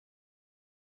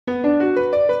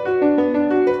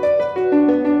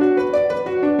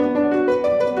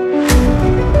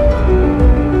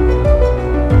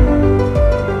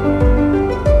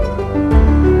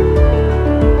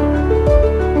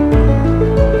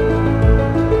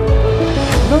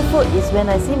is when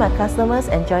I see my customers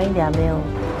enjoying their meal.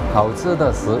 好吃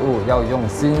的食物要用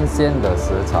新鲜的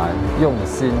食材，用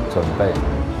心准备。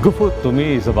 Good food to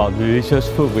me is about delicious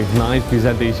food with nice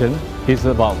presentation. It's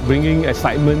about bringing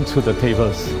excitement to the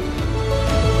tables.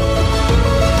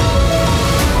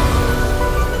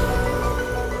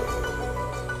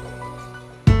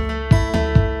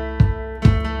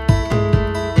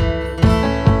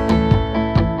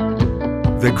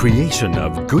 The creation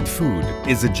of good food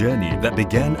is a journey that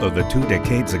began over 2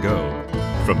 decades ago.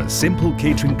 From a simple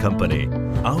catering company,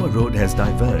 our road has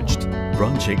diverged,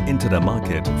 branching into the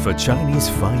market for Chinese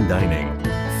fine dining,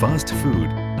 fast food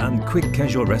and quick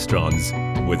casual restaurants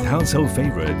with household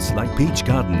favorites like Peach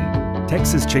Garden,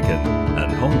 Texas Chicken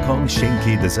and Hong Kong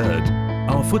Shinki Dessert.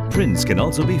 Our footprints can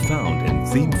also be found in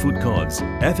themed food courts,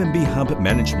 F&B hub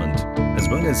management, as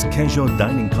well as casual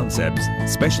dining concepts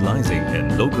specializing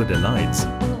in local delights,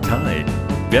 Thai,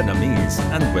 Vietnamese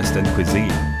and Western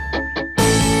cuisine.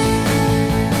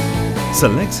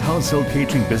 Select's household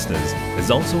catering business has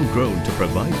also grown to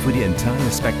provide for the entire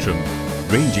spectrum,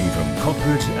 ranging from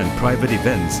corporate and private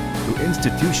events to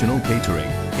institutional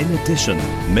catering. In addition,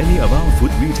 many of our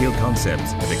food retail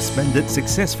concepts have expanded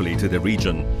successfully to the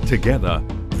region. Together,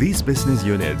 these business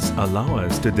units allow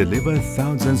us to deliver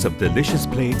thousands of delicious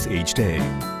plates each day.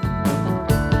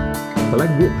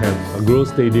 Select Group has grown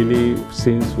steadily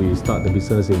since we started the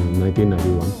business in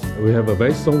 1991. We have a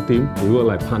very strong team. We work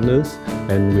like partners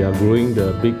and we are growing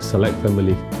the big Select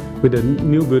family. With the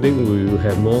new building, we will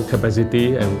have more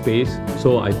capacity and space,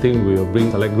 so I think we will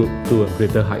bring Select Group to a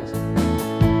greater height.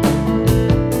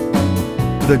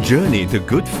 The journey to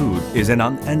good food is an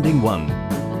unending one.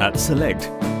 At Select,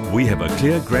 we have a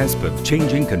clear grasp of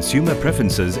changing consumer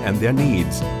preferences and their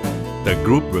needs. The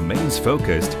group remains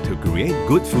focused to create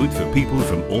good food for people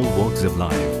from all walks of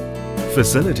life.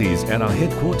 Facilities at our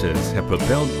headquarters have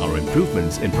propelled our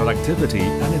improvements in productivity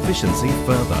and efficiency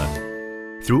further.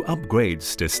 Through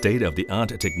upgrades to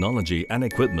state-of-the-art technology and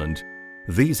equipment,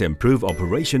 these improve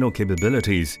operational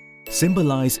capabilities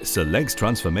symbolize Select's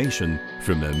transformation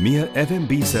from a mere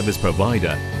F&B service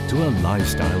provider to a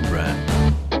lifestyle brand.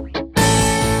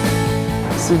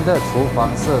 新的厨房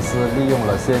设施利用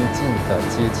了先进的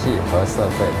机器和设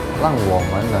备，让我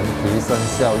们能提升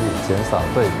效率，减少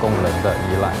对工人的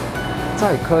依赖。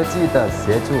在科技的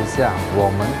协助下，我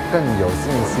们更有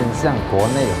信心向国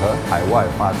内和海外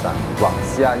发展，往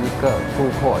下一个突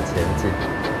破前进。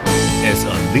As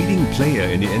a leading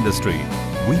player in the industry,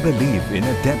 we believe in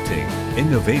adapting,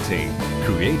 innovating,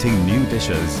 creating new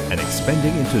dishes and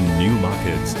expanding into new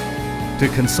markets. To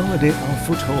consolidate our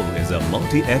foothold as a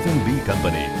multi-F&B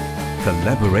company,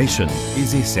 collaboration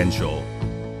is essential.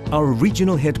 Our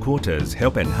regional headquarters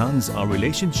help enhance our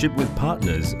relationship with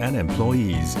partners and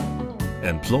employees.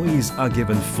 Employees are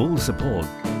given full support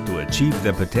to achieve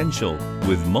their potential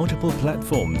with multiple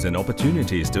platforms and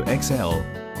opportunities to excel.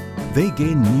 They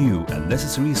gain new and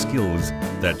necessary skills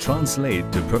that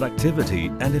translate to productivity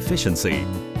and efficiency,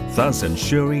 thus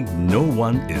ensuring no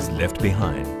one is left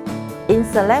behind. In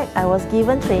Select, I was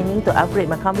given training to upgrade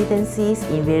my competencies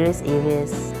in various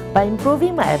areas. By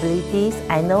improving my abilities,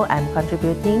 I know I'm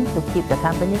contributing to keep the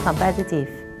company competitive.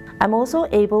 I'm also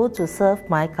able to serve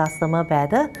my customer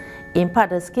better, impart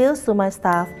the skills to my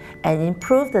staff, and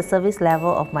improve the service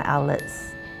level of my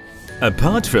outlets.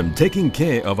 Apart from taking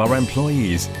care of our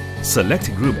employees,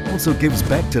 Select Group also gives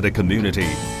back to the community.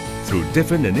 Through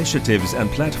different initiatives and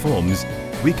platforms,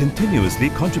 we continuously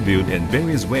contribute in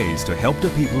various ways to help the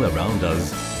people around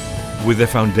us. With a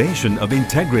foundation of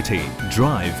integrity,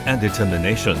 drive and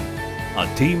determination, a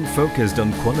team focused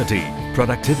on quality,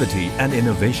 productivity and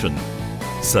innovation,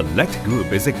 Select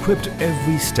Group is equipped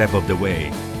every step of the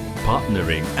way,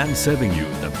 partnering and serving you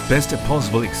the best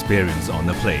possible experience on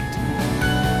the plate.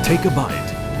 Take a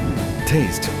bite.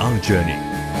 Taste our journey.